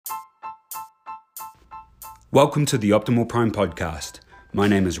Welcome to the Optimal Prime Podcast. My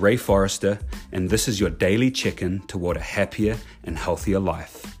name is Ray Forrester, and this is your daily check-in toward a happier and healthier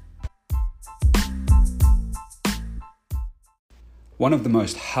life. One of the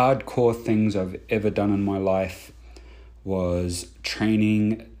most hardcore things I've ever done in my life was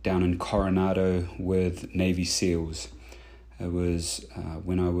training down in Coronado with Navy SEALs. It was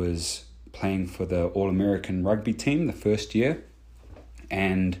when I was playing for the All-American rugby team the first year,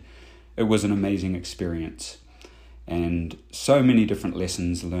 and it was an amazing experience. And so many different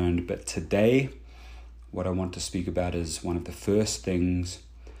lessons learned, but today what I want to speak about is one of the first things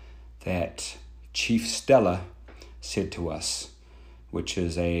that Chief Stella said to us, which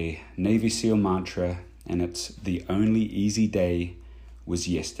is a Navy SEAL mantra, and it's the only easy day was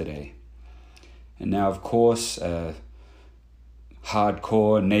yesterday. And now, of course,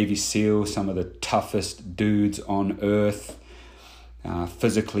 hardcore Navy SEAL, some of the toughest dudes on earth,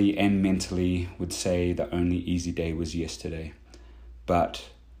 physically and mentally, would say the only easy day was yesterday. But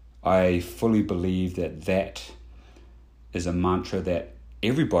I fully believe that that is a mantra that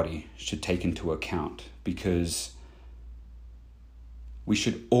everybody should take into account, because we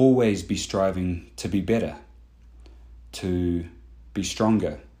should always be striving to be better, to be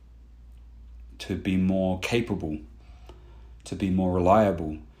stronger, to be more capable, to be more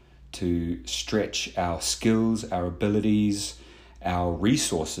reliable, to stretch our skills, our abilities, our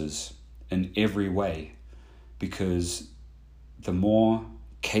resources in every way, because the more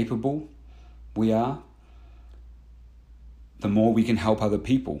capable we are, the more we can help other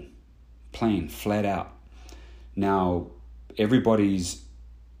people, plain flat out. Now, everybody's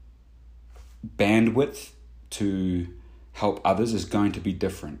bandwidth to help others is going to be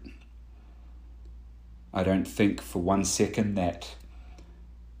different. I don't think for one second that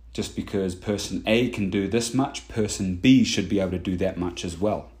just because person A can do this much, person B should be able to do that much as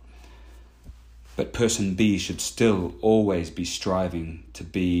well. But person B should still always be striving to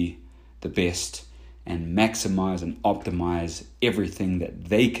be the best and maximize and optimize everything that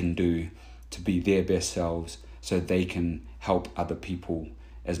they can do to be their best selves, so they can help other people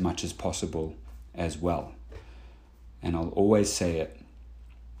as much as possible as well. And I'll always say it,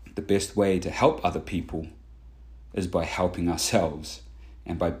 the best way to help other people is by helping ourselves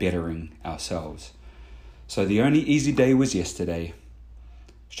and by bettering ourselves. So the only easy day was yesterday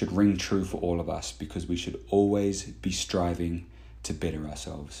should ring true for all of us, because we should always be striving to better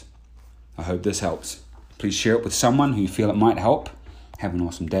ourselves. I hope this helps. Please share it with someone who you feel it might help. Have an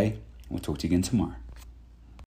awesome day. We'll talk to you again tomorrow.